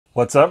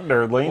What's up,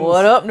 nerdlings?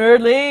 What up,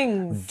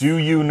 nerdlings? Do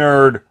you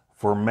nerd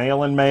for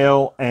Mailin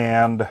Mail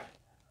and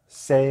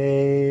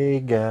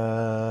Sega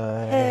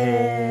Head?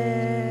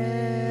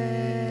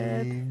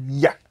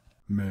 Yeah.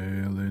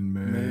 Mailin,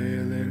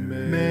 mailin,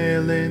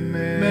 mailin,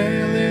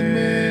 mailin,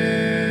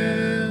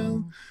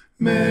 mail,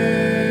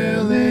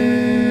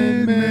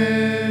 mailin,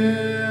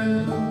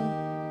 mail.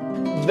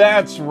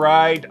 That's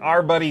right.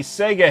 Our buddy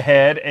Sega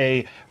Head,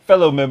 a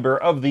fellow member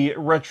of the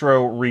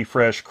Retro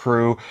Refresh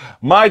crew,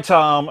 my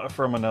Tom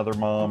from another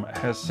mom,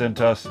 has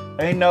sent us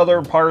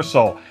another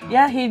parcel.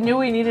 Yeah, he knew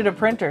we needed a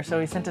printer,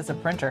 so he sent us a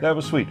printer. That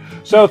was sweet.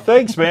 So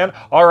thanks, man.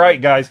 All right,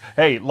 guys.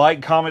 Hey,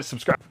 like, comment,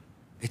 subscribe.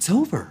 It's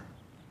over.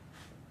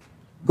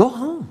 Go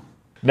home.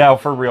 Now,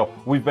 for real,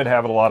 we've been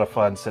having a lot of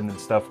fun sending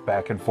stuff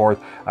back and forth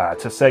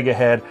to Sega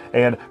Head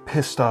and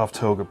Off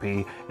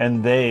Togepi,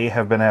 and they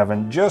have been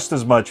having just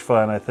as much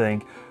fun, I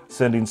think,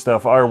 sending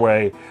stuff our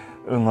way,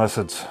 unless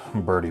it's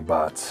birdie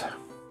bots.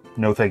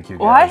 No thank you,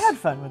 guys. Well, I had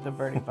fun with the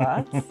birdie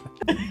bots.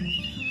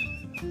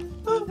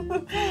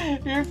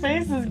 Your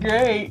face is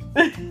great.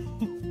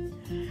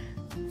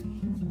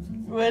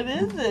 What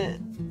is it?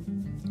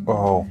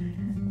 Oh.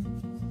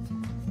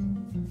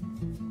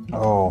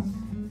 Oh.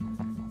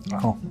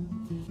 Oh.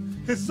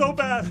 It's so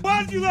bad.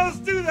 Why did you let us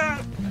do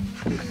that?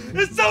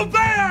 It's so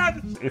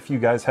bad! If you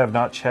guys have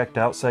not checked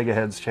out Sega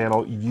Head's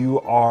channel, you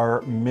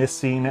are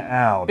missing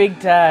out. Big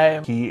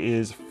time. He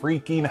is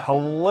freaking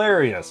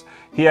hilarious.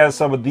 He has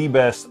some of the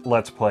best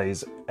Let's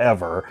Plays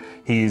ever.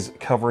 He's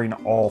covering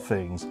all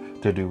things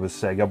to do with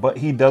Sega, but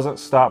he doesn't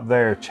stop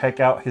there. Check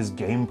out his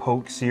Game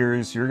Poke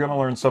series. You're gonna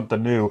learn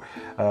something new.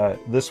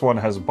 This one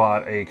has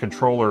bought a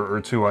controller or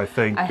two, I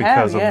think,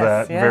 because of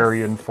that. Yes.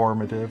 Very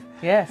informative.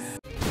 Yes.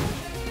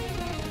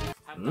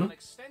 Have done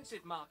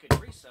extensive market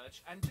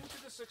research, and due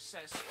to the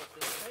success of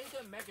the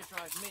Sega Mega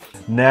Drive Mini,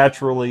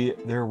 Naturally,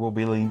 there will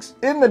be links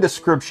in the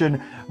description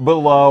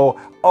below.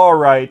 All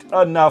right,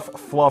 enough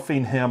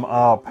fluffing him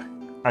up.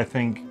 I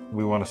think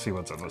we want to see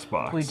what's in this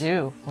box. We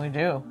do. We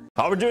do.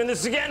 Oh, we're doing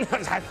this again?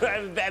 I have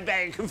a bad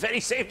bag of confetti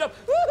saved up.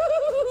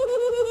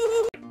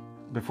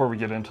 Before we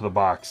get into the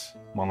box,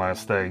 one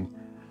last thing.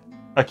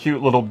 A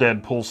cute little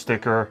Deadpool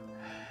sticker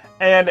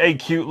and a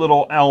cute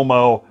little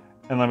Elmo.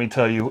 And let me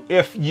tell you,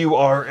 if you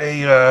are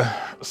a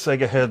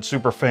Sega Head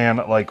super fan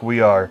like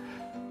we are,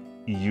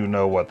 you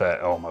know what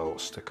that Elmo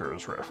sticker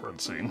is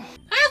referencing.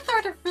 I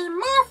thought it'd be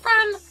more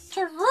fun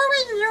to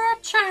ruin your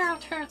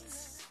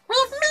childhoods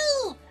with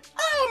me,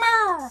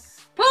 Elmo,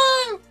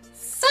 playing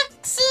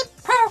sexy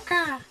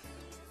poker.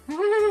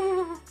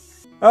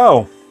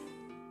 Oh,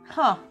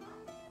 Huh.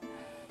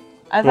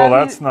 well,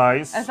 that's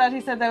nice. I thought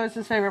he said that was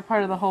his favorite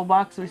part of the whole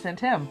box we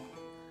sent him.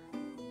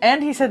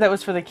 And he said that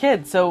was for the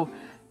kids, so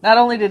not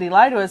only did he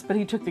lie to us, but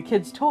he took the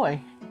kid's toy.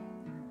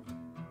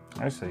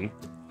 I see.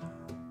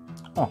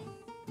 Oh.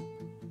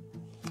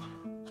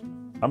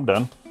 I'm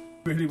done.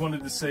 Really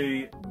wanted to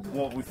see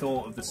what we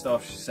thought of the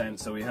stuff she sent,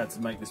 so we had to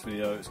make this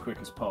video as quick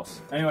as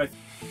possible. Anyway.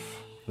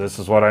 This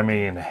is what I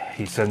mean.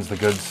 He sends the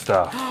good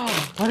stuff.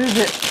 What is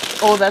it?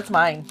 Oh, that's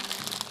mine.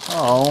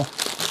 Oh.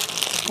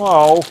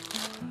 Oh.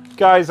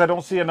 Guys, I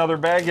don't see another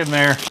bag in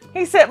there.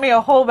 He sent me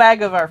a whole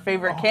bag of our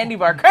favorite candy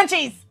bar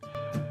crunchies.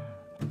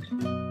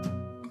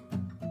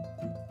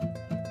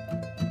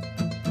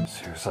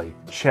 Seriously,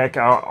 check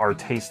out our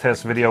taste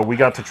test video. We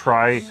got to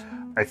try,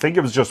 I think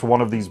it was just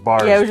one of these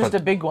bars. Yeah, it was just a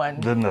big one.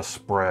 Then the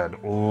spread.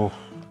 Ooh.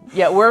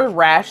 Yeah, we're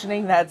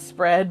rationing that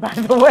spread, by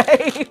the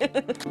way.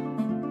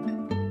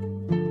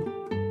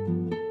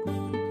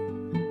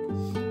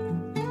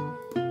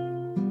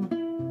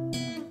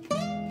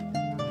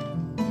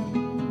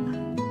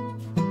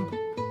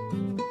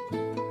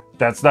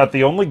 That's not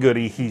the only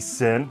goodie he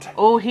sent.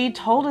 Oh, he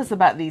told us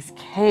about these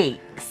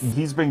cakes.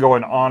 He's been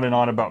going on and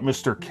on about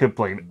Mr.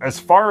 Kipling. As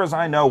far as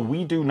I know,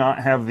 we do not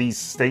have these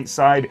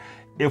stateside.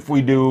 If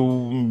we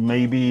do,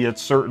 maybe at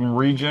certain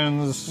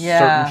regions,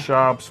 certain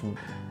shops.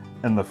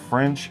 And the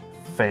French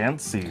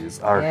fancies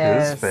are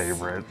his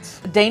favorites.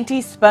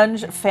 Dainty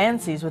sponge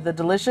fancies with a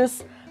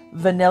delicious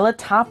vanilla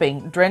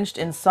topping drenched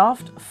in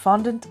soft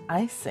fondant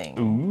icing.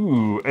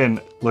 Ooh,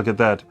 and look at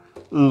that.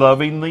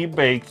 Lovingly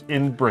baked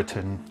in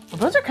Britain. Well,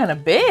 those are kind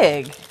of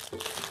big.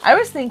 I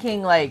was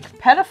thinking like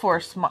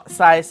Pettifor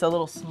size, so a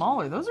little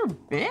smaller. Those are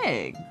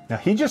big. Now,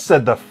 he just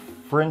said the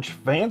French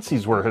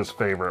fancies were his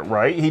favorite,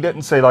 right? He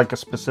didn't say like a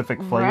specific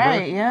flavor.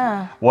 Right,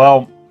 yeah.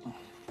 Well,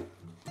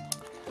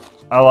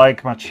 I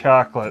like my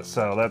chocolate,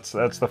 so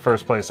that's the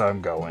first place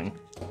I'm going.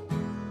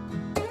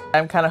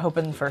 I'm kind of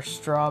hoping for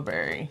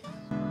strawberry.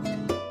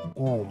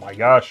 Oh my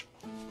gosh.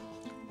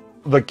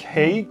 The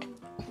cake.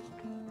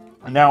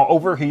 Now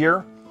over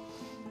here,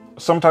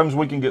 sometimes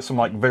we can get some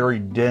like very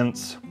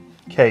dense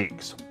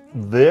cakes.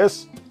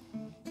 This,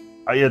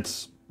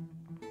 it's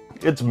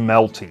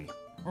melty.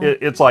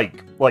 It's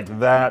like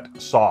that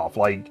soft.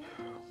 Like,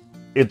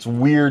 it's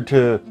weird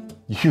to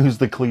use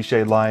the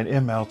cliche line,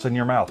 it melts in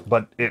your mouth,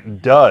 but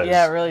it does.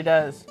 Yeah, it really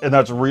does. And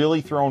that's really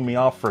thrown me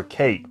off for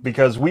cake,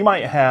 because we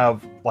might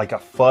have like a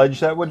fudge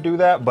that would do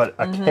that, but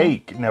a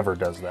cake never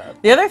does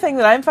that. The other thing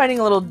that I'm finding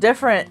a little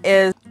different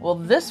is Well,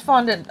 this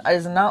fondant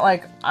is not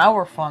like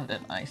our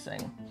fondant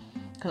icing.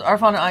 Because our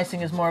fondant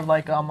icing is more of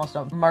like almost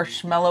a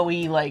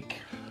marshmallowy, like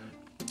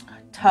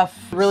tough,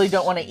 really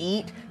don't want to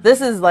eat.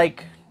 This is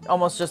like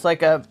almost just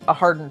like a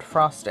hardened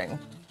frosting.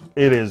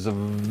 It is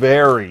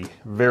very,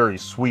 very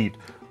sweet.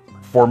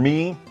 For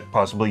me,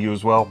 possibly you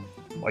as well,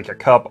 like a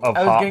cup of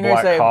hot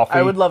black coffee.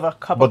 I would love a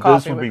cup of coffee. But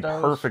this would be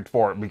perfect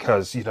for it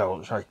because, you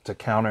know, like to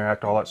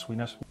counteract all that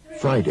sweetness.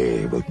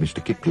 Friday, with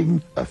Mr.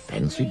 Kipling, a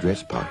fancy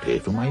dress party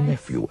for my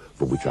nephew,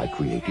 for which I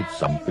created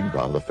something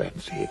rather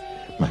fancy.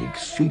 My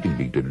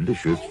exceedingly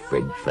delicious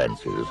French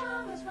fancies.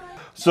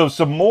 So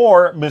some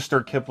more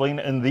Mr. Kipling,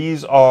 and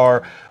these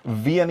are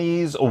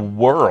Viennese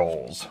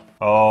whirls.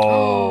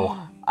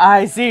 Oh.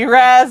 I see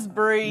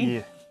raspberry.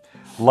 Yeah.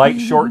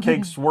 Light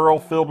shortcake swirl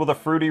filled with a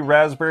fruity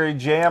raspberry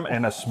jam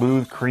and a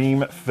smooth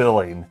cream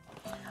filling.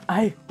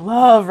 I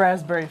love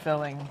raspberry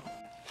filling.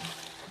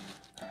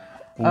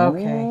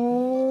 Okay.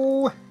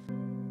 Ooh.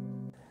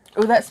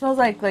 Ooh, that smells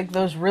like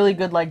those really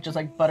good, like, just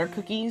like butter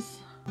cookies.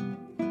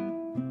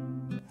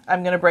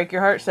 I'm gonna break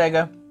your heart,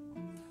 Sega.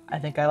 I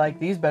think I like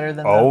these better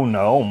than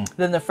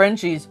than the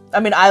Frenchies.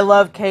 I mean, I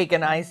love cake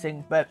and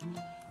icing, but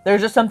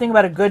there's just something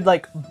about a good,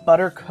 like,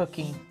 butter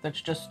cookie that's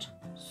just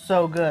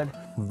so good.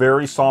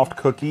 Very soft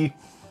cookie,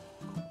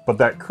 but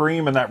that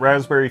cream and that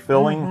raspberry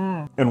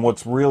filling. And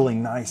what's really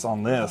nice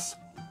on this,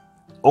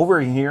 over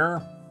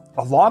here,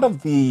 a lot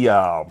of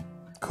the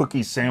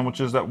cookie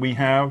sandwiches that we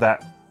have,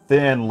 that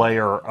thin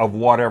layer of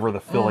whatever the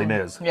filling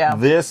is. Yeah.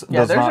 This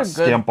does not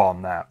skimp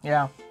on that.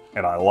 Yeah.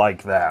 And I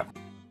like that.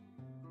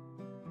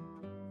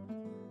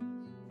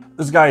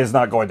 This guy is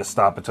not going to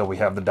stop until we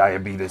have the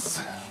diabetes.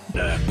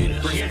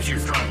 Diabetes. Forget your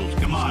troubles.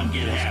 Come on,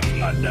 get happy.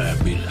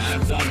 Diabetes.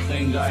 I've done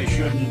things I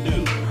shouldn't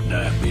do.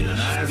 Diabetes.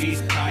 I've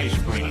eaten ice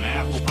cream and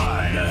apple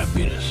pie.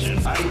 Diabetes.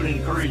 And I would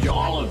encourage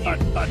all of you.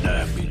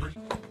 Diabetes.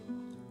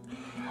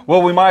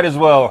 Well, we might as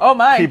well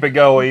keep it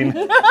going.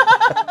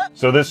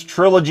 So this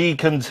trilogy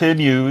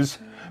continues.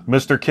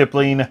 Mr.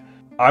 Kipling,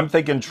 I'm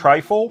thinking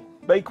trifle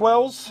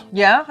Bakewells.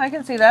 Yeah, I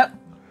can see that.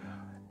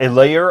 A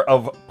layer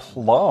of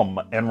plum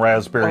and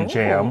raspberry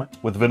jam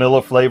with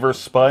vanilla flavor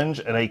sponge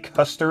and a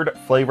custard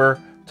flavor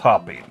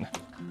topping.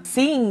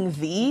 Seeing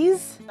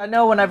these, I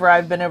know whenever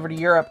I've been over to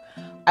Europe,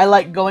 I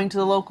like going to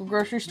the local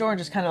grocery store and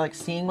just kind of like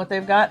seeing what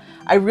they've got.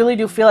 I really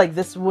do feel like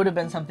this would have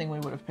been something we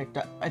would have picked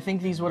up. I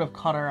think these would have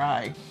caught our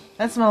eye.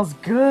 That smells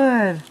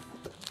good.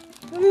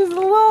 These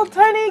little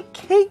tiny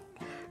cake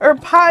or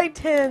pie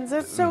tins.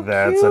 That's so cute.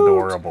 That's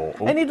adorable.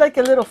 Ooh. I need like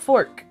a little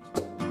fork.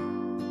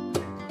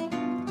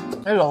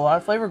 There's a lot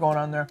of flavor going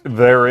on there.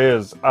 There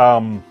is.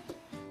 Out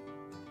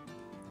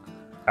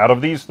of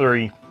these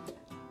three,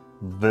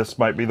 this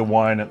might be the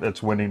one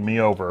that's winning me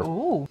over.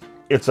 Ooh.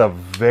 It's a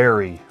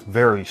very,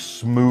 very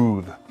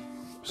smooth,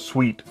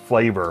 sweet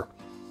flavor.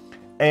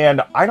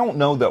 And I don't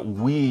know that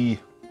we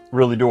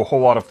really do a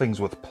whole lot of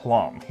things with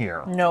plum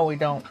here. No, we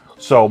don't.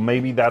 So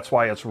maybe that's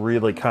why it's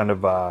really kind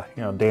of,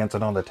 you know,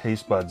 dancing on the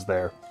taste buds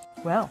there.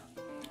 Well,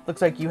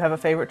 looks like you have a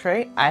favorite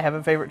trait, I have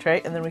a favorite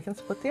trait, and then we can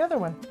split the other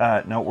one.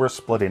 No, we're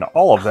splitting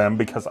all of them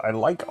because I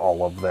like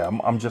all of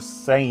them. I'm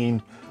just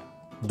saying,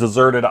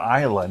 Deserted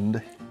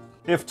Island.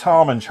 If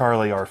Tom and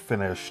Charlie are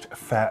finished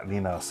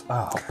fattening us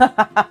up.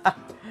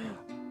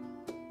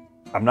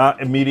 I'm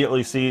not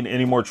immediately seeing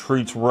any more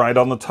treats right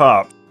on the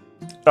top.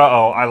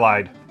 Uh-oh, I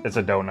lied. It's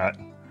a donut.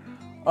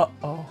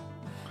 Uh-oh.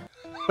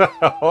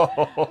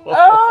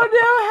 Oh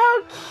no,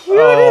 how cute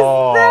is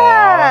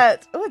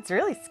that? Oh, it's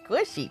really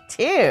squishy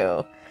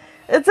too.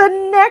 It's a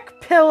neck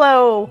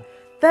pillow.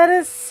 That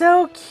is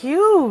so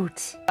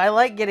cute. I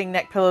like getting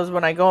neck pillows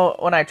when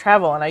I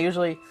travel, and I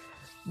usually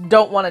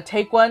don't want to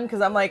take one because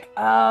I'm like,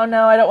 oh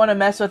no, I don't want to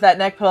mess with that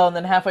neck pillow, and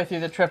then halfway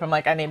through the trip I'm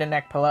like, I need a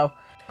neck pillow.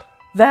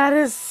 That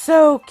is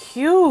so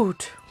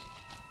cute.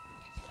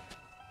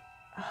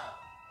 Oh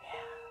yeah,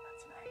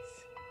 that's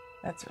nice.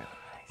 That's really nice.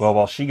 Well,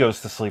 while she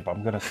goes to sleep,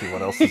 I'm gonna see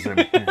what else is in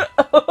here.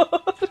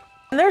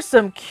 And there's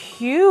some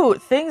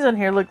cute things on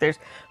here. Look, there's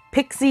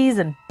Pixies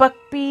and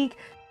Buckbeak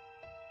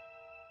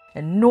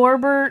and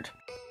Norbert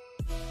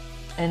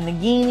and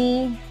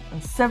Nagini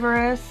and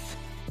Severus,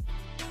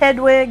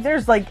 Hedwig.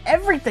 There's like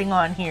everything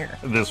on here.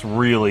 This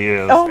really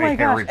is a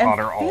Harry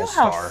Potter and feel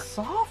all-star. how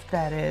soft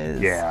that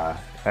is. Yeah,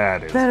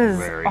 that is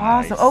very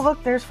awesome. nice. Oh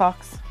look, there's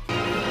Fox.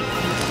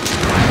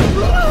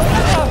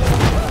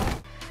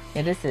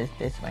 Yeah, this is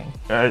this one.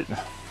 I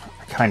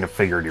kind of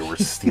figured you were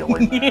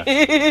stealing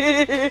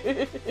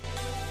that.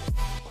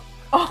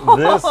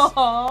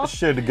 This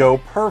should go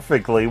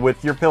perfectly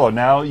with your pillow.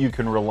 Now you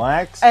can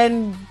relax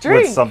and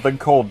drink with something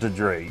cold to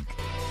drink.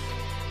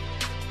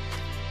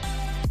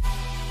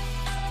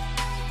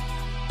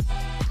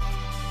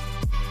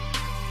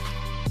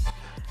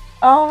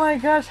 Oh my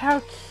gosh,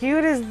 how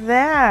cute is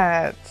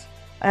that?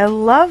 I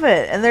love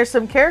it. And there's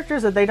some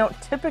characters that they don't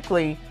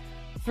typically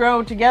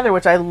throw together,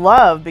 which I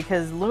love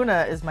because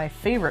Luna is my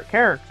favorite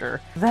character.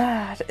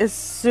 That is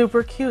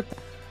super cute.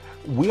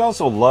 We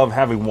also love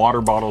having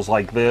water bottles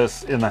like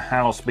this in the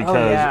house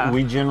because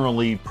we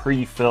generally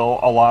pre-fill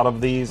a lot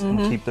of these and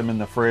keep them in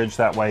the fridge.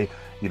 That way,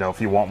 you know,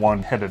 if you want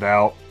one headed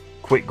out,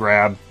 quick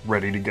grab,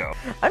 ready to go.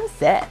 I'm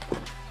set.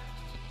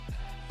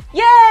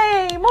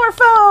 Yay! More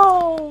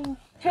foam!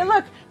 Here,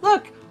 look,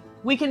 look.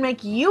 We can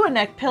make you a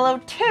neck pillow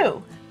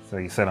too. So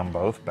you set them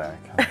both back,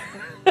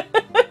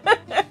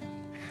 huh?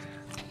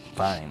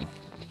 Fine.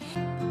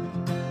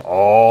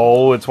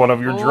 Oh, it's one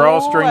of your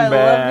drawstring bags.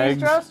 I love these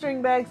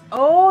drawstring bags.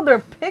 Oh, they're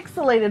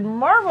pixelated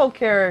Marvel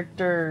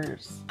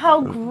characters. How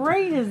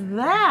great is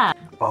that?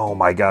 Oh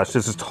my gosh,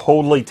 this is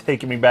totally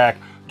taking me back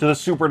to the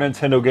Super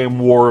Nintendo game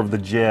War of the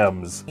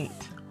Gems.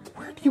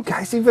 Where do you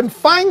guys even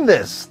find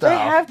this stuff? They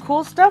have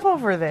cool stuff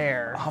over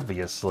there.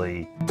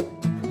 Obviously.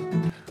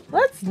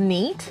 That's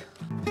neat.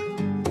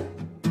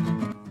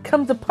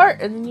 Comes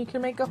apart and then you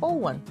can make a whole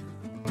one.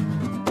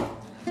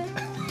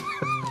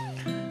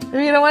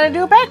 Maybe you don't want to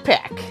do a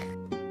backpack.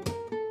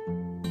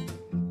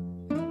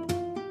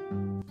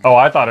 Oh,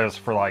 I thought it was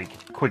for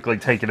like quickly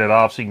taking it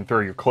off so you can throw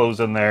your clothes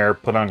in there,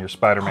 put on your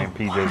Spider-Man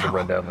PJs and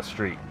run down the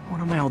street.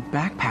 One of my old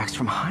backpacks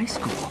from high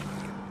school.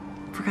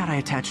 Forgot I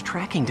attached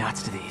tracking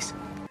dots to these.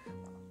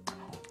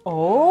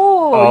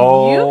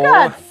 Oh, you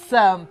got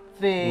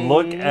something.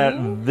 Look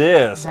at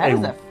this. That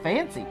is a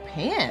fancy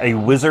pin. A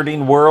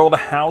Wizarding World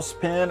house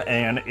pin,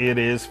 and it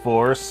is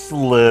for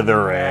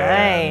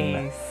Slytherin.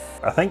 Nice.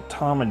 I think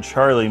Tom and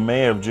Charlie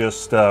may have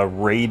just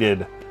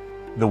raided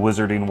the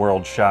Wizarding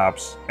World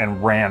shops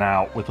and ran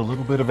out with a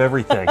little bit of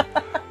everything,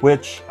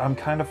 which I'm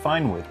kind of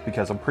fine with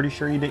because I'm pretty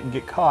sure you didn't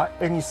get caught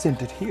and you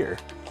sent it here.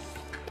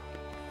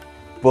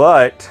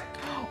 But...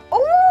 Oh,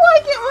 I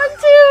get one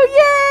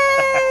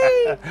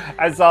too! Yay!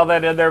 I saw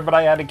that in there, but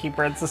I had to keep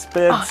her in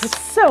suspense. Oh, it's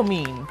so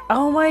mean.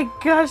 Oh my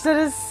gosh, that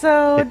is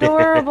so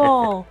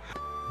adorable.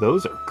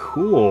 Those are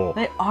cool.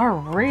 They are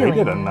really They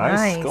did a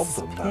nice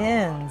sculpt of them.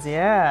 pins,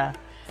 yeah.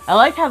 I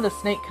like how the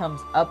snake comes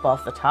up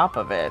off the top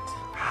of it.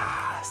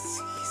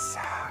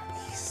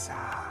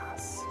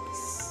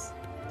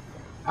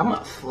 I'm a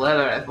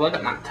Slytherin. Look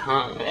at my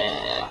tongue.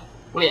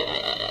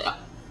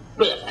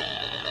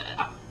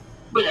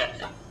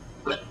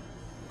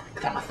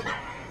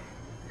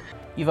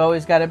 You've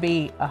always got to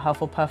be a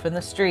Hufflepuff in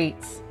the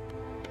streets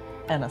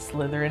and a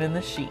Slytherin in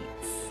the sheets.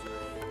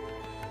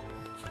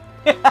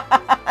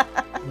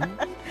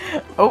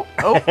 Oh.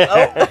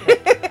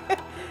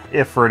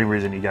 If for any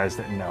reason you guys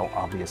didn't know,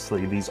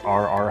 obviously these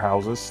are our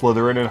houses,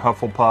 Slytherin and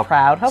Hufflepuff.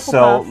 Proud Hufflepuff.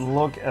 So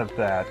look at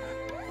that.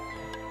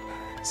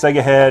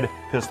 Sega Head,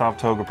 pissed off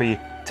Togepi,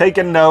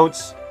 taking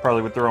notes,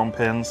 probably with their own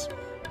pens,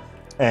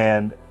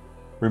 and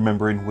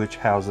remembering which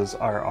houses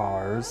are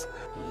ours.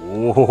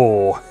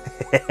 Whoa.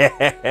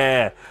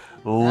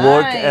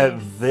 Look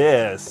at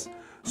this.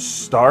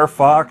 Star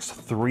Fox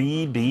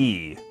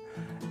 3D.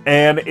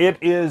 And it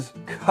is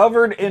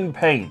covered in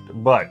paint,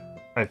 but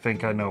I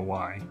think I know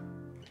why.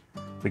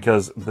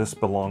 Because this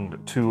belonged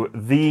to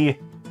the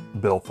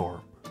Bill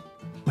Thorpe.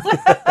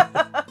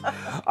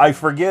 I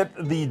forget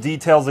the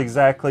details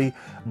exactly,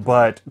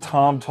 but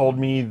Tom told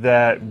me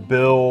that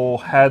Bill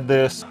had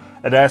this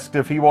and asked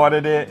if he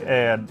wanted it,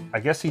 and I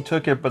guess he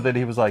took it, but then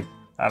he was like,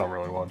 I don't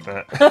really want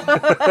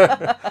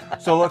that.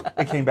 So look,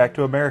 it came back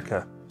to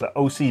America. The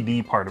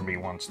OCD part of me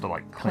wants to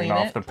like clean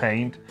off the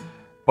paint,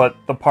 but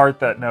the part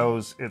that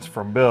knows it's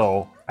from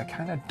Bill, I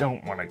kind of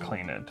don't want to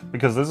clean it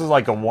because this is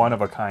like a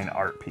one-of-a-kind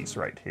art piece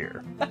right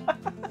here.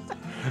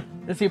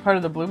 Is he part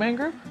of the Blue Man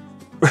Group?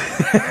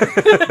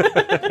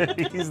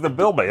 He's the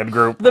Bill Man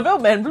Group. The Bill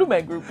Man, Blue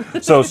Man Group.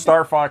 So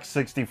Star Fox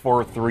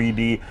 64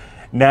 3D.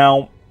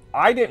 Now,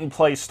 I didn't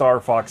play Star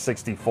Fox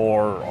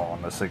 64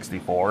 on the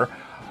 64,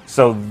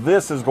 so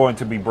this is going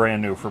to be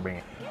brand new for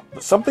me.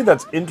 But something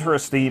that's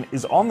interesting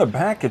is on the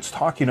back it's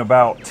talking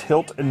about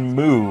tilt and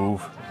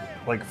move,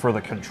 like for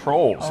the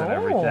controls and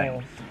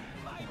everything.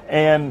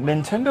 And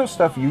Nintendo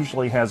stuff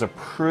usually has a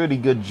pretty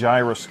good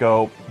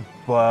gyroscope,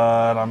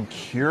 but I'm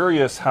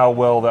curious how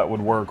well that would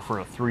work for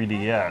a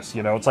 3DS.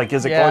 You know, it's like,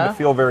 is it going to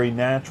feel very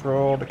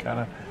natural to kind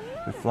of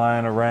be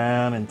flying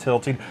around and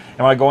tilting?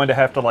 Am I going to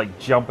have to like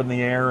jump in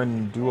the air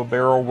and do a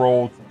barrel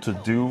roll to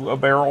do a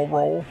barrel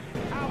roll?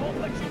 I won't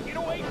let you get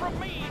away from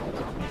me.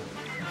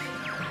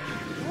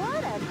 What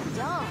a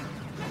dump.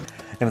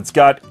 And it's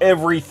got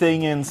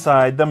everything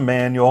inside, the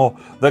manual,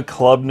 the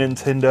Club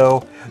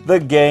Nintendo, the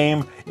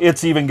game.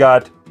 It's even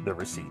got the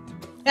receipt.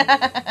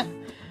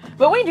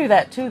 But we do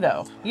that too,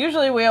 though.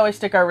 Usually we always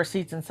stick our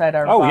receipts inside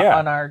our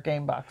on our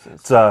game boxes.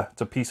 It's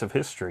a piece of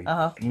history.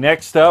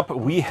 Next up,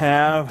 we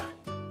have...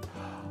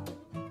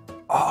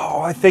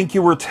 Oh, I think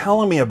you were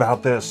telling me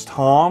about this,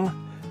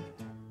 Tom.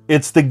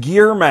 It's the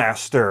Gear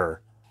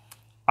Master.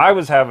 I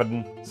was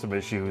having some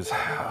issues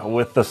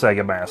with the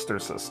Sega Master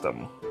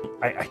System.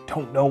 I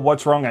don't know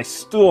what's wrong. I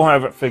still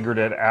haven't figured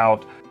it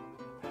out.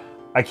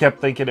 I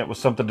kept thinking it was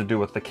something to do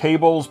with the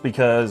cables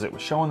because it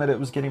was showing that it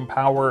was getting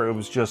power. It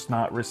was just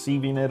not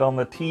receiving it on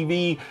the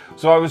TV.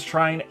 So I was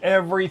trying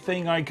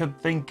everything I could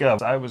think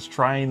of. I was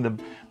trying the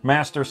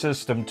Master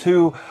System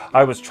 2.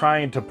 I was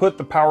trying to put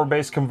the power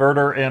base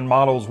converter in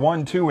models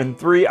 1, 2, and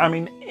 3. I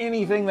mean,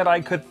 anything that I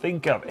could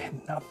think of,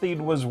 and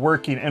nothing was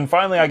working. And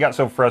finally I got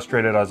so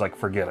frustrated, I was like,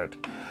 forget it.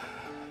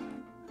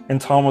 And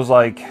Tom was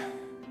like,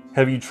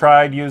 have you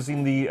tried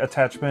using the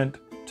attachment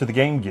to the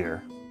Game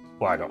Gear.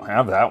 Well, I don't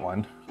have that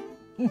one.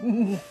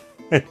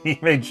 He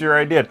made sure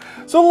I did.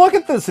 So look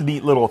at this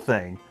neat little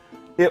thing.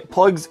 It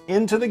plugs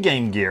into the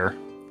Game Gear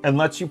and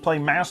lets you play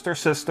Master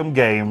System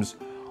games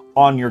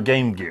on your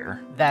Game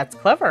Gear. That's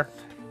clever.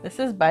 This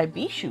is by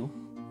Bishu.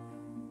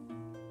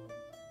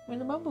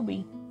 With a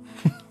bumblebee.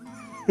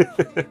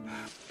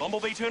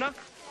 Bumblebee tuna?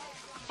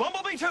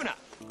 Bumblebee tuna!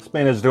 This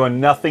man is doing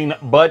nothing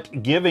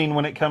but giving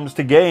when it comes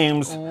to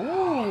games.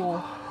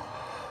 Ooh.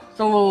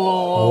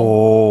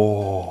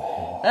 Oh.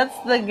 That's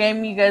the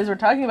game you guys were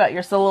talking about.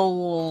 Your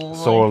solo.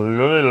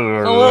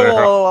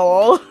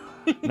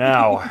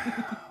 Now,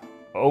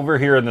 over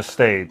here in the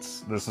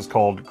States, this is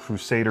called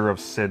Crusader of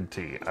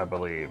Sinti, I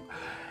believe.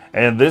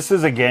 And this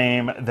is a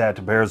game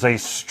that bears a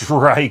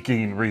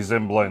striking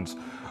resemblance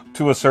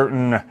to a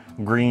certain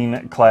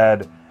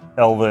green-clad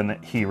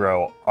elven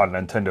hero on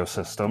Nintendo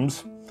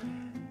systems.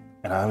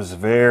 And I was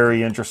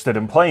very interested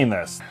in playing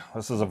this.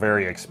 This is a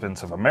very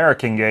expensive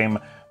American game,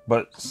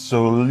 but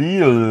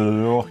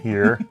Solil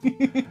here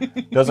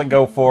doesn't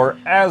go for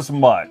as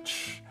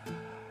much.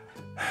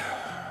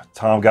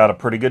 Tom got a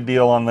pretty good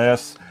deal on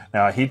this.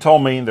 Now, he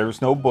told me there's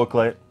no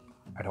booklet.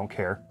 I don't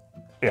care.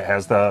 It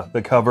has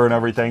the cover and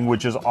everything,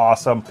 which is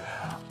awesome.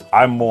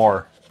 I'm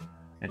more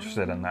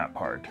interested in that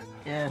part.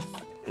 Yes.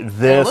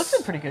 This, it looks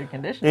in pretty good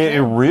condition. It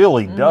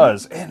really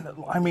does. And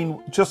I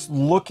mean, just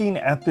looking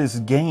at this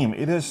game,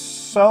 it is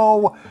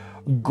so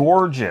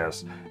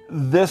gorgeous.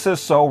 This is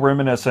so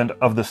reminiscent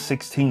of the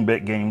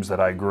 16-bit games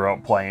that I grew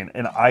up playing,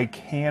 and I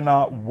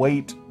cannot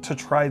wait to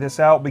try this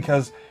out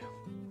because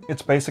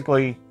it's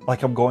basically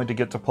like I'm going to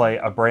get to play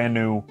a brand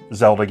new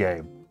Zelda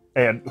game.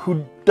 And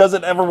who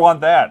doesn't ever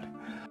want that?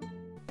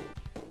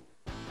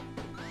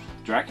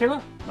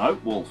 Dracula? No,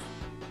 wolf.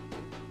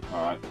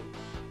 Alright.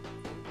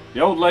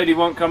 The old lady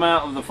won't come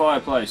out of the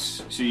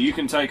fireplace, so you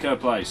can take her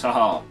place.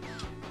 Haha.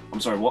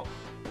 I'm sorry, what?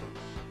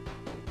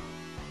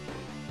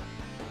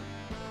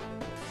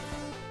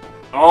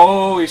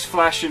 Oh, he's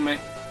flashing me.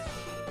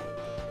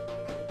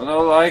 I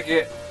don't like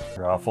it.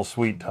 You're awful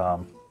sweet,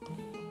 Tom.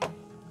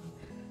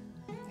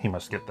 He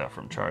must get that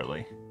from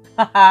Charlie.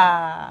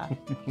 Haha.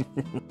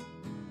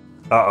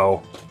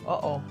 Uh-oh.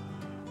 Uh-oh.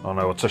 Oh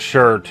no, it's a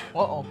shirt.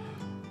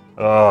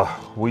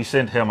 Uh-oh. We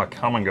sent him a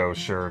Come and Go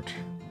shirt.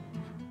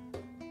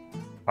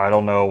 I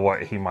don't know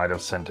what he might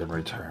have sent in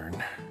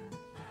return.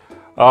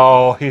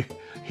 Oh,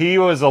 he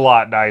was a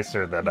lot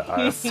nicer than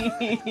us.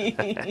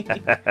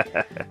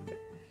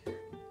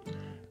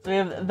 So we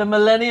have the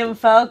Millennium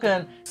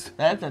Falcon.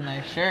 That's a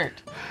nice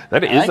shirt.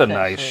 That is a that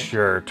nice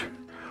shirt.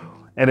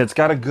 And it's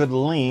got a good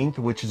length,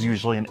 which is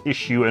usually an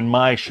issue in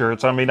my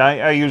shirts. I mean,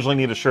 I usually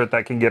need a shirt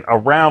that can get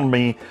around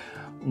me,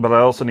 but I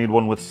also need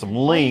one with some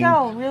length. You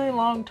got a really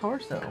long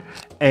torso.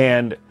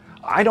 And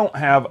I don't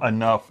have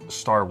enough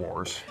Star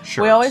Wars shirts.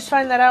 We always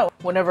find that out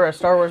whenever a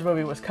Star Wars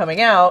movie was coming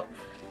out,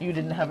 you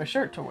didn't have a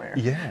shirt to wear.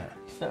 Yeah.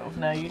 So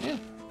now you do.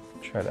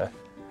 Try to.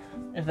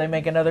 If they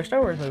make another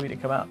Star Wars movie to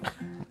come out.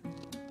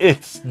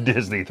 It's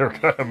Disney. They're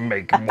going to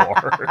make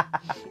more.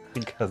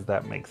 Because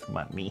that makes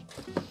money.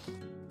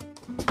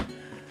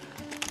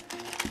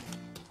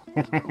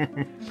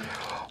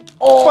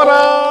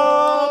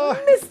 Oh,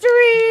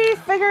 mystery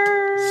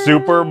figures!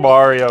 Super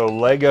Mario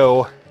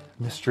Lego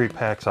mystery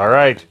packs. All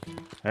right.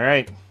 All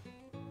right.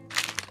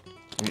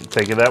 You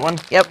taking that one?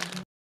 Yep.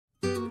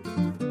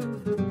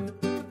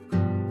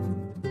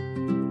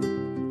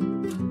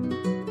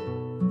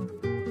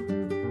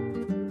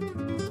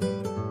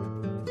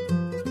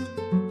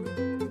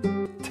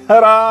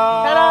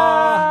 Ta-da!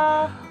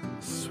 Ta-da!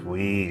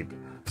 Sweet.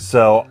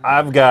 So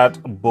I've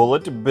got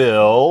Bullet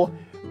Bill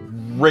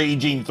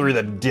raging through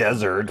the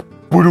desert.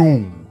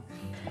 Boom!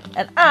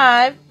 And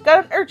I've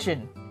got an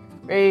urchin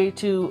ready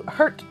to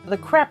hurt the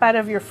crap out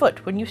of your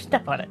foot when you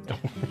step on it.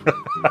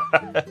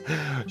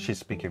 She's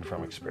speaking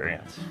from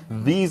experience.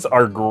 These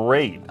are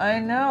great. I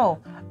know.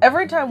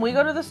 Every time we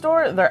go to the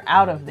store, they're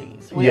out of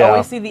these. We Yeah.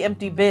 always see the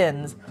empty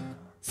bins.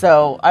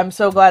 So I'm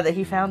so glad that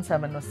he found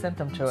some and sent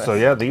them to us. So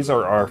yeah, these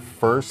are our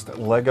first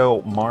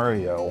Lego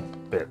Mario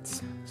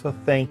bits. So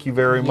thank you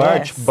very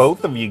much, Yes.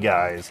 both of you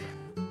guys.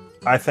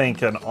 I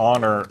think in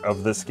honor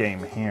of this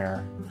game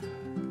here,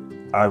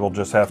 I will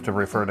just have to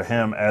refer to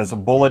him as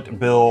Bullet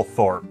Bill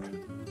Thorpe.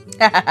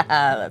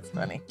 That's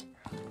funny.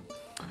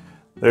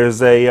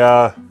 There's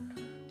a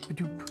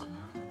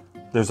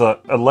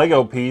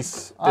Lego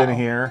piece in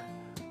here,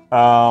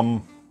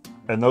 and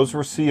those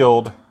were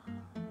sealed.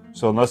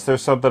 So unless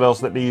there's something else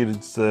that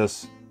needs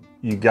this,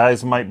 you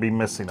guys might be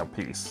missing a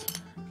piece.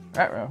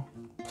 Ruh-roh.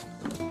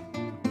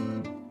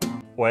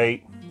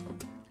 Wait.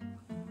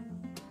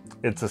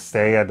 It's a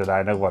stand, and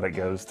I know what it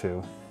goes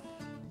to.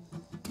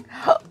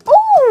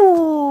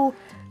 Ooh,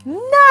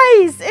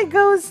 nice! It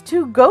goes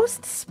to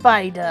Ghost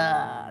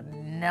Spider.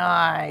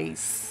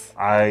 Nice.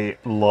 I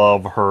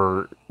love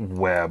her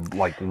web,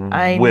 like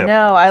I whip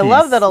know. I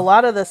love piece. that a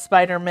lot of the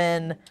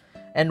Spider-Men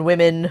and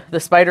women, the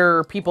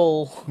spider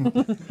people,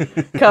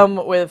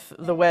 come with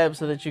the web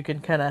so that you can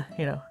kind of,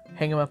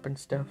 hang them up and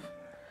stuff.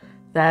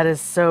 That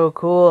is so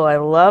cool. I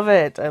love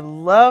it. I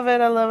love it.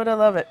 I love it. I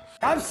love it.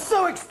 I'm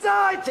so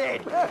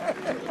excited!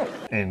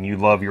 And you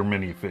love your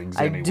minifigs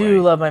anyway. I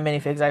do love my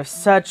minifigs. I have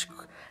such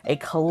a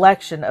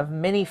collection of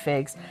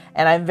minifigs,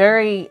 and I'm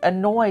very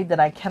annoyed that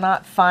I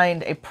cannot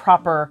find a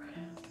proper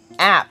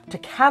app to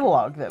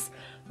catalog this.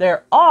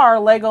 There are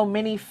Lego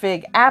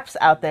minifig apps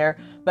out there,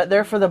 but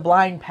they're for the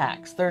blind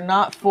packs. They're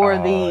not for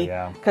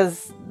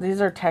because these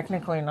are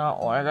technically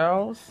not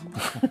Legos.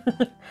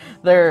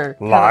 They're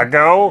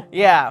Lego?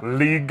 Yeah.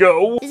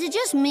 Lego? Is it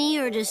just me,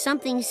 or does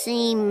something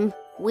seem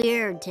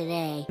weird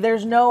today?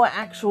 There's no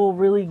actual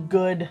really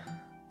good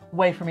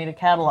way for me to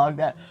catalog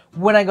that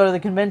when I go to the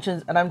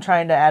conventions and I'm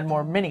trying to add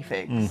more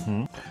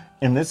minifigs.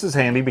 And this is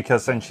handy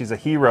because since she's a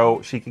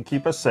hero, she can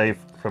keep us safe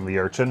from the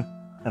urchin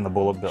and the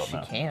bullet bill. She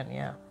can,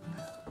 yeah.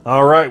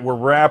 All right, we're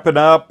wrapping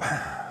up.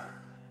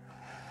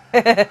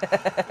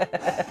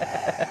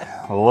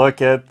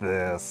 Look at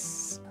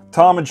this.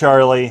 Tom and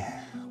Charlie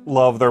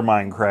love their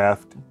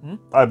Minecraft.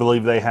 I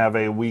believe they have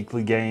a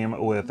weekly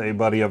game with a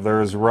buddy of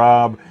theirs,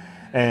 Rob.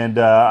 And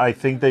I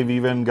think they've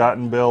even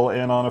gotten Bill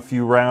in on a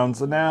few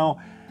rounds now.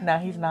 No,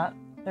 he's not.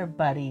 They're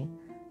buddy.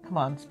 Come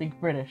on, speak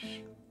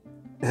British.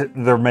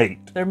 Their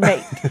mate. Their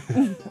mate.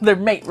 Their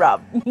mate,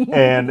 Rob.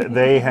 And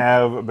they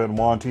have been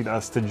wanting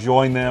us to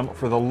join them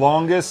for the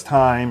longest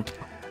time.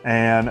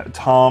 And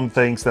Tom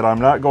thinks that I'm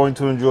not going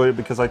to enjoy it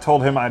because I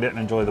told him I didn't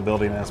enjoy the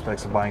building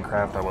aspects of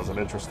Minecraft. I wasn't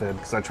interested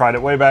because I tried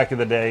it way back in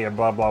the day and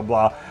blah, blah,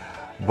 blah.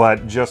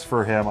 But just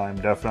for him, I'm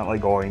definitely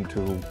going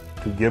to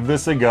give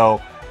this a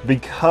go.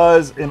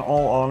 Because in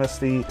all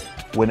honesty,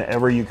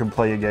 whenever you can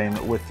play a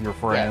game with your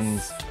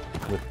friends,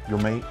 with your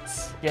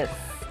mates,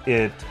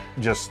 it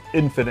just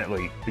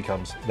infinitely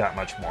becomes that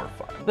much more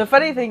fun. The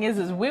funny thing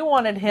is we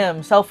wanted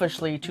him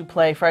selfishly to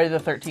play Friday the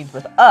 13th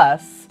with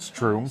us. It's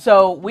true.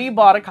 So we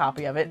bought a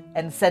copy of it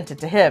and sent it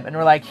to him. And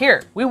we're like,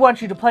 here, we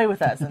want you to play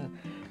with us.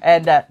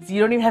 And so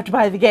you don't even have to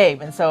buy the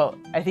game. And so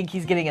I think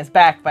he's getting us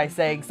back by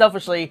saying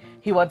selfishly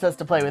he wants us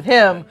to play with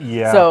him.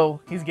 Yeah.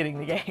 So he's getting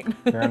the game.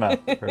 Fair enough.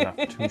 Fair enough.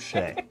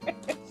 Touché.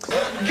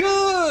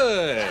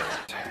 Good!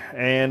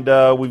 And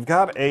we've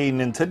got a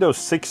Nintendo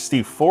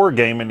 64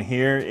 game in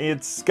here.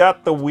 It's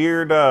got the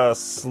weird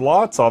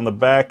slots on the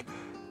back.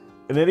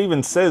 And it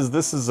even says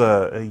this is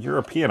a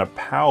European, a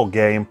PAL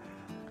game.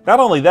 Not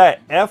only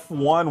that,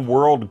 F1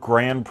 World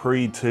Grand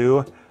Prix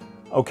 2.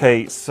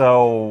 Okay,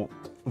 so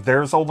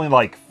there's only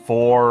like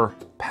 4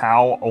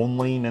 PAL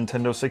only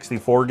Nintendo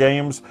 64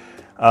 games.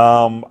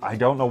 I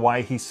don't know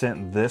why he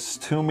sent this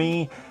to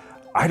me.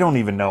 I don't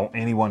even know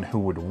anyone who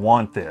would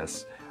want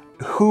this.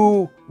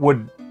 Who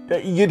would...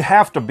 You'd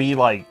have to be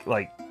like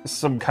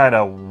some kind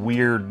of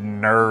weird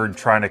nerd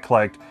trying to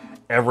collect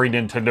every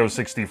Nintendo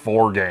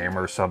 64 game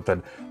or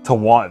something to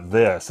want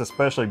this,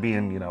 especially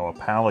being, you know, a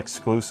PAL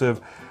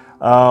exclusive.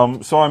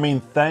 So, I mean,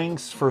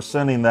 thanks for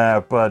sending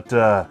that, but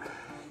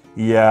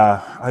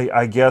yeah,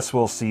 I guess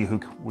we'll see who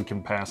we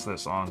can pass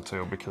this on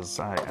to, because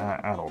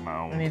I don't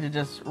know. We need to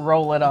just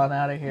roll it on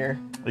out of here.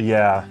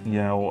 Yeah, you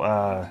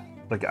know,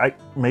 like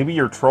maybe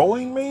you're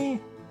trolling me?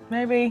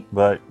 Maybe.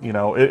 But, you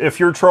know, if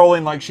you're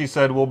trolling, like she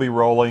said, we'll be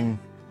rolling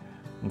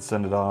and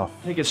send it off.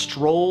 Take a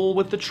stroll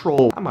with the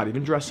troll. I might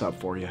even dress up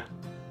for you.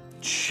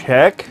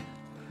 Check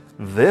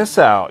this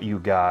out, you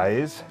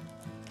guys.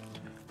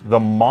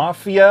 The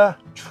Mafia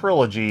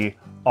Trilogy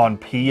on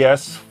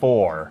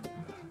PS4.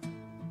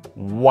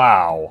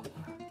 Wow.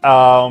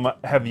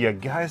 Have you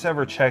guys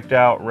ever checked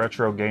out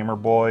Retro Gamer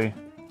Boy?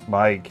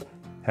 Mike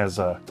has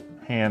a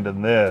hand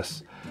in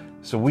this.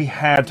 So we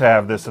had to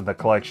have this in the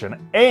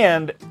collection.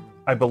 And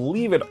I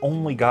believe it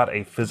only got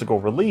a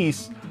physical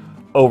release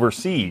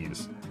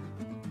overseas.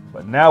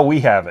 But now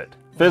we have it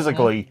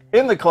physically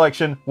in the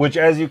collection, which,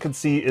 as you can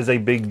see, is a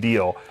big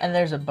deal. And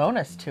there's a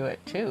bonus to it,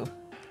 too.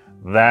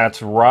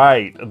 That's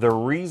right. The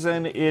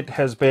reason it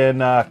has been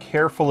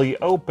carefully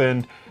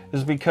opened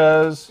is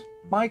because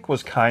Mike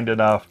was kind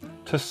enough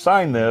to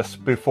sign this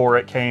before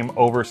it came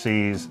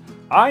overseas.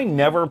 I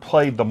never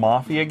played the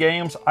Mafia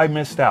games. I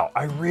missed out.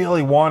 I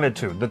really wanted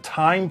to. The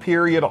time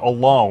period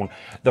alone,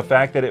 the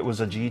fact that it was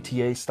a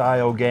GTA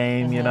style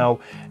game, you know,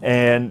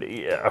 and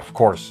of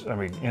course, I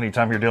mean,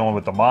 anytime you're dealing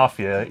with the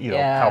Mafia, you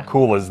know, how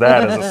cool is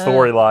that as a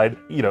storyline?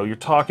 You know, you're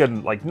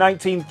talking like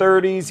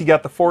 1930s, you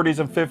got the 40s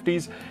and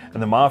 50s,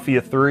 and the Mafia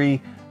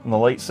 3 in the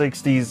late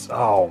 60s.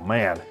 Oh,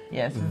 man.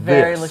 Yes,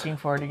 very looking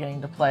forward to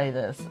getting to play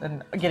this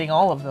and getting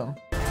all of them.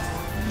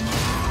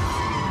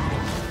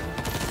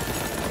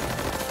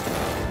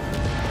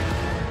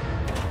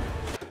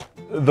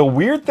 The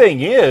weird thing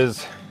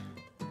is,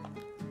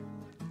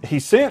 he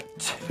sent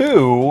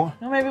 2.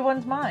 Well, maybe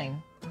one's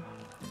mine.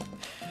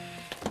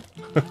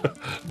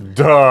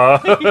 Duh.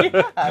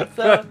 Yeah,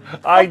 so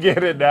I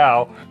get it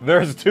now.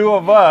 There's 2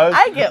 of us.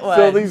 I get one.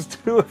 So these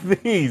 2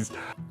 of these.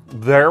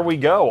 There we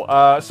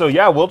go. So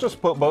yeah, we'll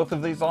just put both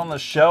of these on the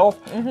shelf.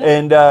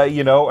 And,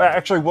 you know,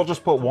 actually we'll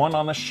just put one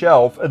on the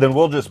shelf and then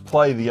we'll just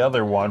play the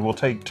other one. We'll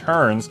take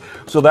turns.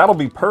 So that'll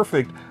be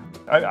perfect.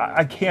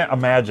 I can't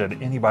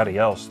imagine anybody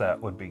else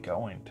that would be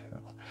going to.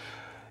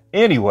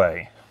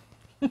 Anyway,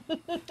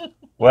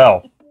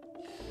 well,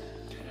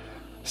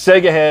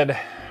 Sega Head,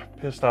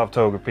 Pissed Off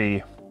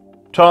Togepi,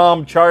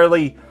 Tom,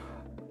 Charlie.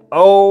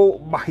 Oh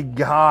my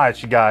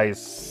gosh,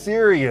 guys,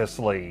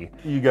 seriously.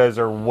 You guys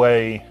are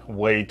way,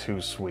 way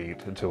too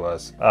sweet to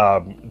us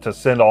to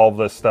send all of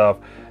this stuff.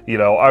 You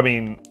know, I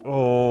mean,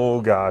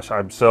 oh gosh,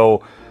 I'm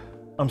so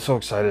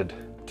excited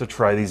to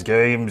try these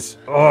games.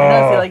 Oh.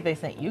 I feel like they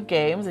sent you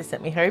games. They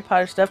sent me Harry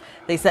Potter stuff.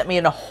 They sent me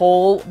in a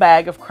whole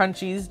bag of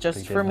crunchies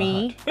just for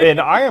me. And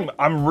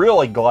I'm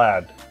really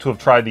glad to have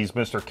tried these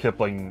Mr.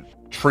 Kipling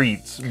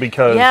treats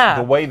because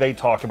the way they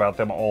talk about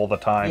them all the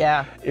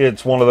time,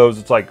 it's one of those,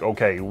 it's like,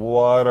 okay,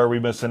 what are we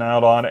missing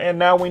out on? And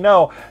now we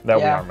know that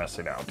we are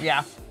missing out.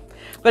 Yeah.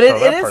 But so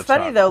it is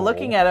funny though,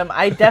 looking at them,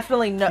 I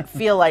definitely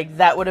feel like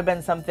that would have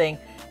been something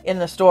in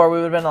the store. We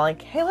would have been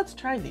like, hey, let's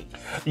try these.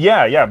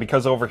 Yeah,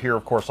 because over here,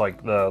 of course,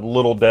 like the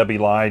Little Debbie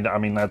line, I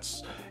mean,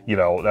 that's, you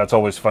know, that's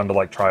always fun to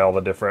like try all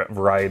the different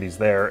varieties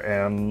there.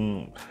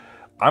 And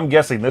I'm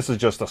guessing this is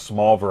just a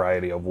small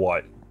variety of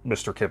what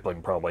Mr.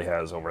 Kipling probably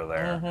has over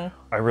there.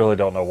 I really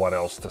don't know what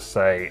else to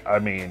say. I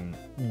mean,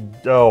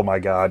 oh my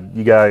God,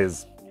 you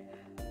guys,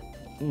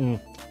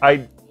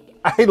 I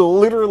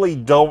literally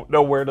don't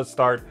know where to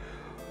start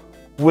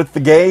with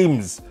the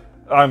games.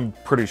 I'm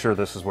pretty sure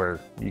this is where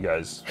you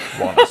guys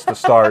want us to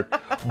start,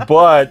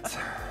 but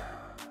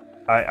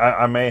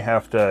I may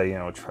have to, you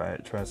know,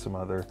 try some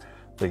other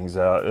things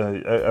out.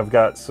 I've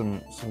got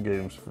some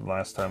games from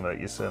last time that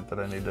you sent that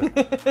I need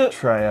to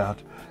try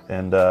out,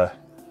 and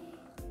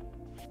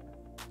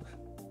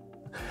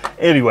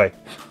anyway,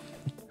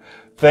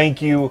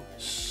 thank you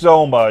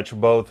so much,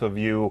 both of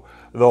you,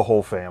 the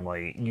whole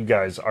family. You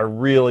guys are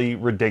really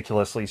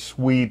ridiculously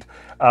sweet.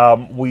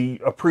 We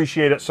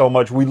appreciate it so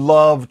much. We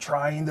love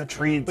trying the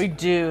treats. We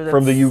do.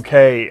 From the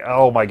UK.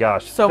 Oh my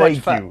gosh. So much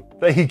fun.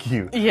 Thank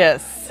you.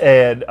 Yes.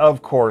 And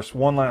of course,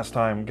 one last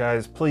time,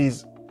 guys,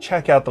 please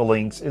check out the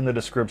links in the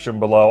description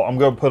below. I'm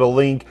going to put a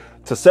link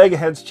to Sega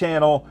Head's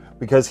channel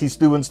because he's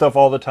doing stuff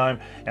all the time.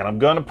 And I'm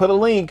going to put a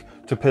link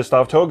to Pissed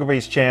Off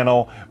Togepi's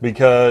channel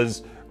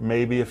because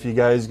maybe if you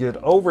guys get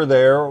over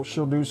there,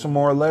 she'll do some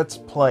more Let's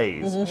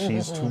Plays.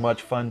 She's too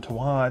much fun to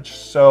watch.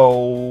 So,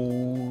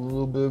 a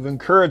little bit of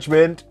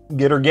encouragement.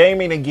 Get her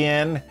gaming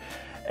again.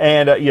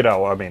 And, you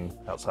know, I mean,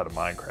 outside of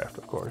Minecraft,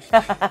 of course.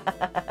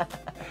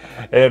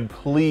 And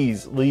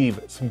please leave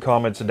some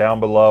comments down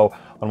below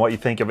on what you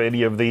think of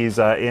any of these.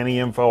 Any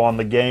info on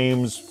the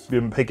games.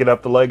 Been picking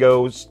up the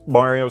Legos,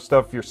 Mario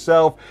stuff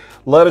yourself.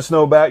 Let us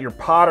know about your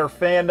Potter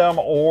fandom,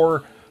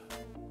 or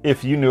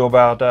if you knew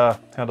about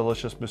how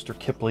delicious Mr.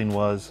 Kipling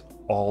was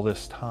all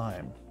this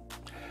time.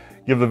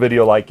 Give the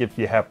video a like if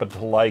you happen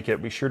to like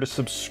it. Be sure to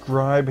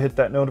subscribe, hit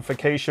that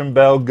notification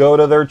bell. Go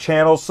to their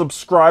channel,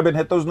 subscribe, and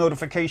hit those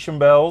notification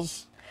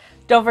bells.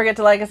 Don't forget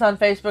to like us on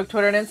Facebook,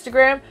 Twitter, and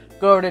Instagram.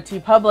 Go over to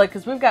TeePublic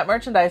because we've got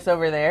merchandise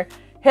over there.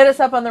 Hit us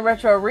up on the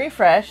Retro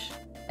Refresh.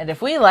 And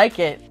if we like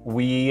it,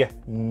 we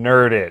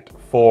nerd it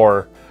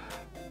for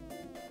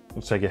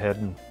Sega Head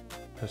and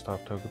Pissed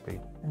Off Togepi.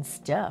 And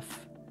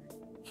stuff.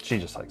 She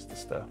just likes the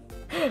stuff.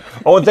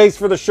 Oh, and thanks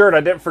for the shirt.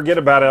 I didn't forget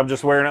about it. I'm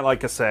just wearing it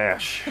like a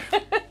sash.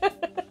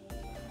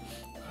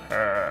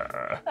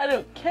 I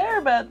don't care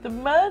about the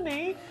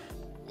money.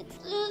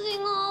 It's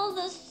losing all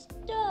the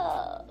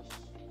stuff.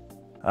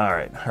 All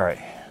right.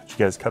 Did you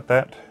guys cut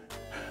that?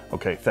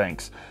 Okay,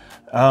 thanks.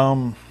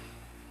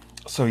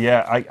 So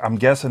yeah, I'm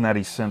guessing that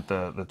he sent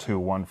the two,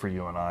 one for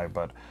you and I,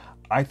 but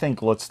I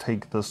think let's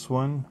take this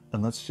one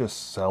and let's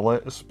just sell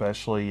it,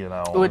 especially, you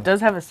know. Oh, it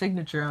does have a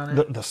signature on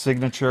it. The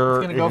signature.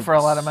 It's going to go for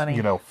a lot of money.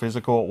 You know,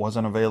 physical, it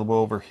wasn't available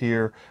over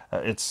here.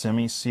 It's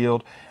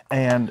semi-sealed.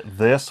 And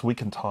this, we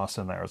can toss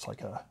in there. It's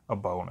like a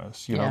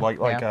bonus, you know,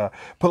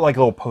 put like a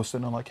little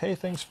post-it and like, hey,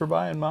 thanks for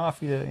buying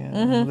Mafia. You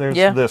know,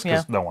 there's this,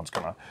 because no one's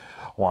going to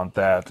want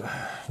that.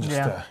 I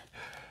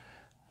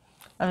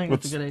think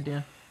that's a good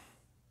idea.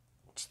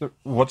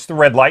 What's the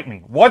red light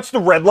mean? What's the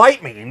red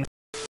light mean?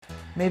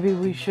 Maybe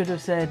we should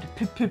have said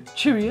pip pip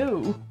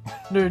cheerio,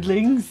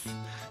 nerdlings.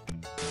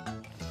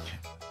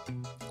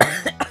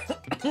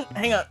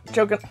 Hang on,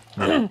 choking.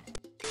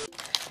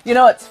 You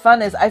know what's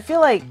fun is I feel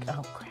like,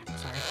 oh crap,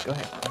 sorry, go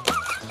ahead.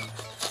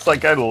 It's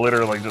like I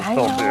literally just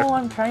told you. I know,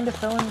 I'm trying to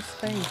fill in the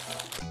space.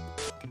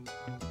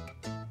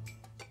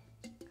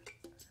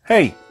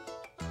 Hey,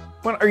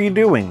 what are you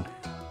doing?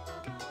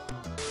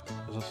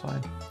 Is this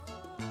fine?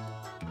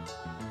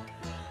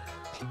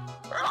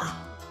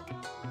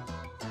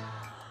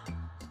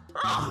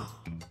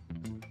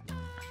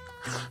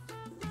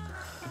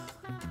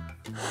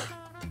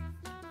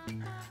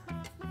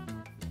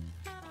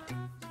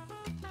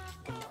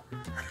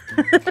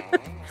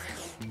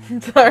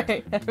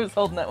 Sorry, I was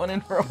holding that one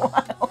in for a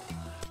while.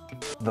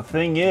 The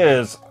thing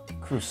is,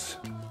 Cruz.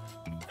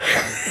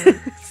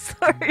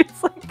 Sorry,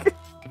 it's like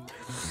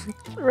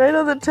right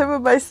on the tip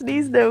of my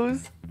sneeze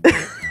nose.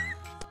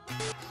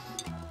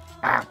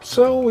 I'm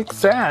so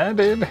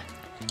excited.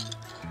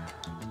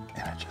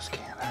 And I just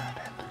can't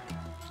hide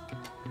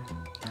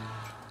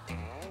it.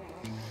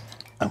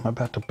 I'm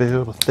about to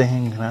build a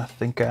thing and I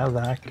think I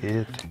like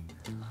it.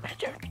 I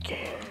don't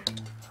care.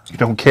 You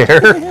don't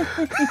care?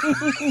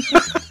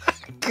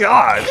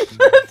 gosh.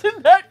 That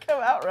did not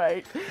come out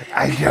right.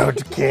 I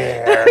don't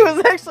care. I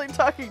was actually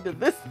talking to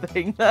this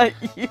thing, not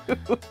you.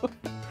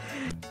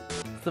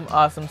 Some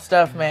awesome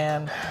stuff,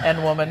 man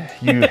and woman.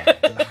 You.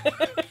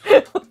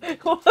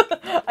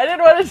 I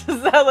didn't want it to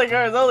sound like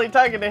I was only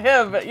talking to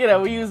him, but, you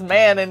know, we use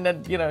man in a,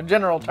 you know,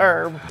 general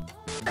term.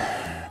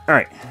 All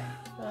right.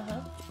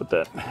 Put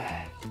that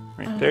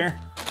right there.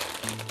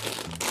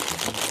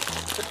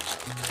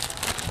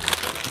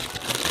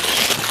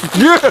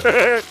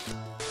 Yeah!